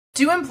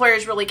Do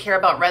employers really care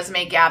about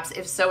resume gaps?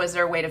 If so, is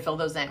there a way to fill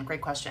those in?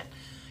 Great question.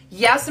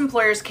 Yes,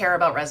 employers care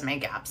about resume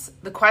gaps.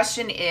 The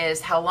question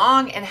is how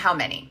long and how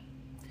many.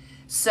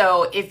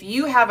 So if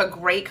you have a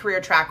great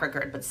career track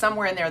record, but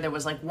somewhere in there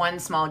was like one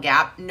small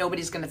gap,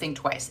 nobody's going to think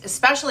twice,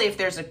 especially if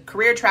there's a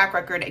career track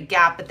record, a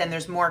gap, but then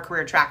there's more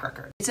career track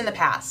record. It's in the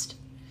past.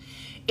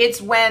 It's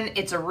when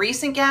it's a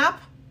recent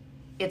gap,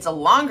 it's a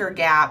longer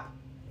gap,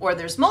 or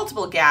there's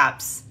multiple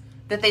gaps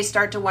that they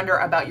start to wonder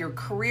about your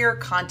career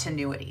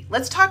continuity.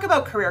 Let's talk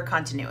about career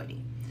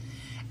continuity.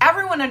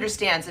 Everyone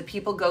understands that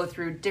people go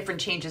through different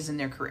changes in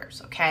their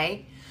careers,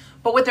 okay?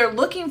 But what they're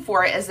looking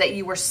for is that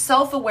you were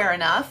self-aware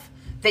enough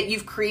that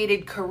you've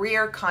created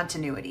career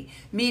continuity,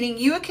 meaning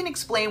you can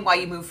explain why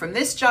you moved from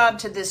this job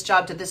to this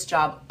job to this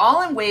job,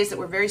 all in ways that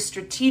were very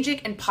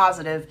strategic and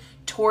positive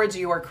towards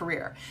your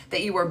career,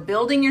 that you were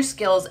building your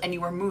skills and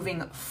you were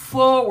moving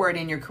forward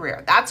in your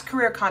career. That's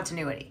career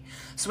continuity.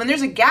 So when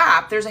there's a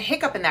gap, there's a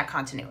hiccup in that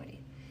continuity.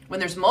 When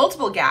there's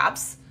multiple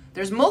gaps,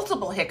 there's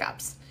multiple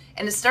hiccups.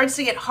 And it starts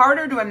to get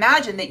harder to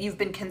imagine that you've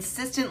been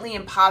consistently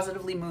and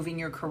positively moving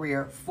your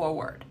career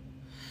forward.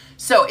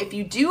 So if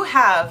you do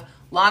have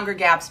longer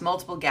gaps,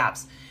 multiple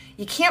gaps,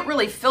 you can't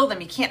really fill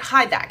them. You can't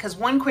hide that because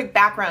one quick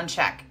background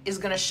check is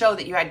going to show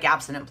that you had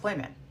gaps in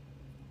employment.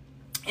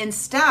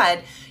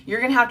 Instead, you're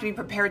going to have to be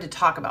prepared to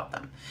talk about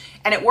them.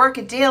 And at Work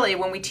It Daily,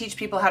 when we teach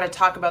people how to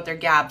talk about their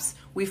gaps,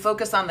 we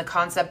focus on the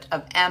concept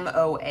of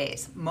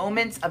MOAs,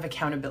 moments of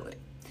accountability.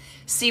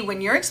 See, when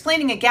you're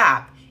explaining a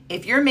gap,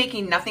 if you're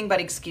making nothing but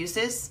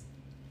excuses,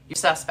 you're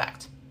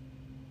suspect.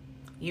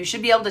 You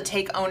should be able to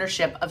take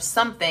ownership of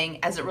something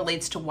as it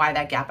relates to why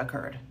that gap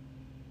occurred.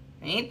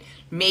 Right?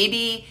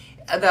 Maybe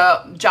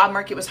the job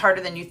market was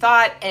harder than you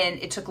thought and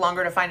it took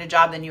longer to find a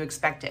job than you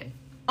expected.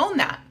 Own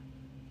that.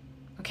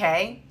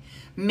 Okay?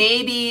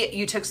 Maybe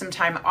you took some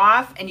time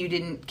off and you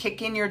didn't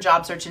kick in your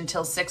job search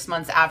until 6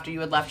 months after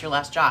you had left your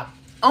last job.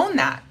 Own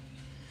that.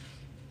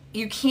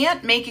 You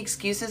can't make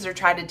excuses or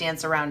try to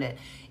dance around it.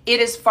 It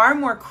is far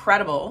more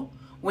credible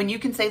when you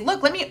can say,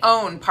 look, let me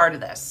own part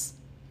of this.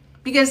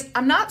 Because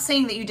I'm not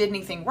saying that you did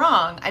anything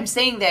wrong. I'm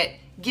saying that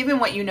given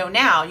what you know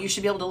now, you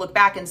should be able to look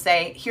back and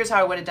say, here's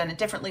how I would have done it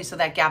differently so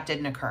that gap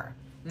didn't occur.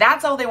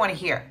 That's all they want to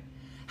hear.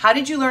 How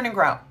did you learn and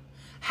grow?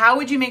 How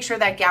would you make sure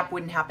that gap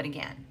wouldn't happen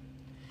again?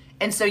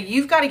 And so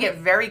you've got to get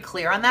very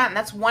clear on that. And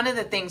that's one of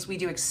the things we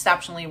do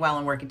exceptionally well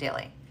in Work It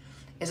Daily,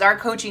 is our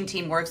coaching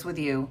team works with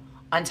you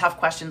on tough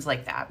questions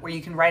like that, where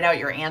you can write out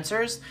your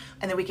answers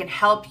and then we can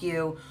help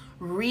you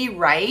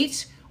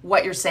rewrite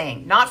what you're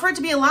saying. Not for it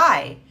to be a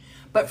lie,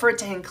 but for it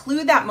to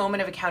include that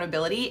moment of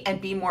accountability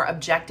and be more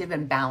objective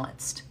and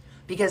balanced.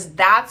 Because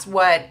that's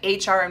what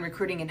HR and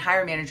recruiting and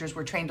hire managers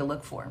were trained to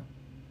look for.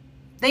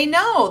 They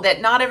know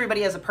that not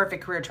everybody has a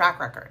perfect career track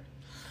record.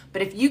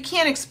 But if you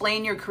can't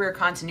explain your career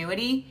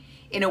continuity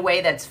in a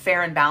way that's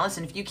fair and balanced,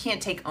 and if you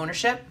can't take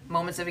ownership,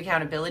 moments of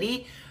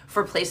accountability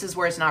for places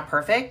where it's not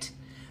perfect,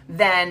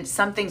 then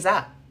something's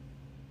up.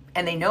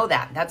 And they know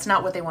that. That's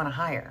not what they want to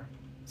hire.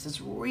 So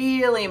it's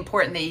really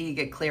important that you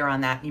get clear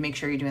on that and you make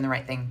sure you're doing the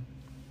right thing.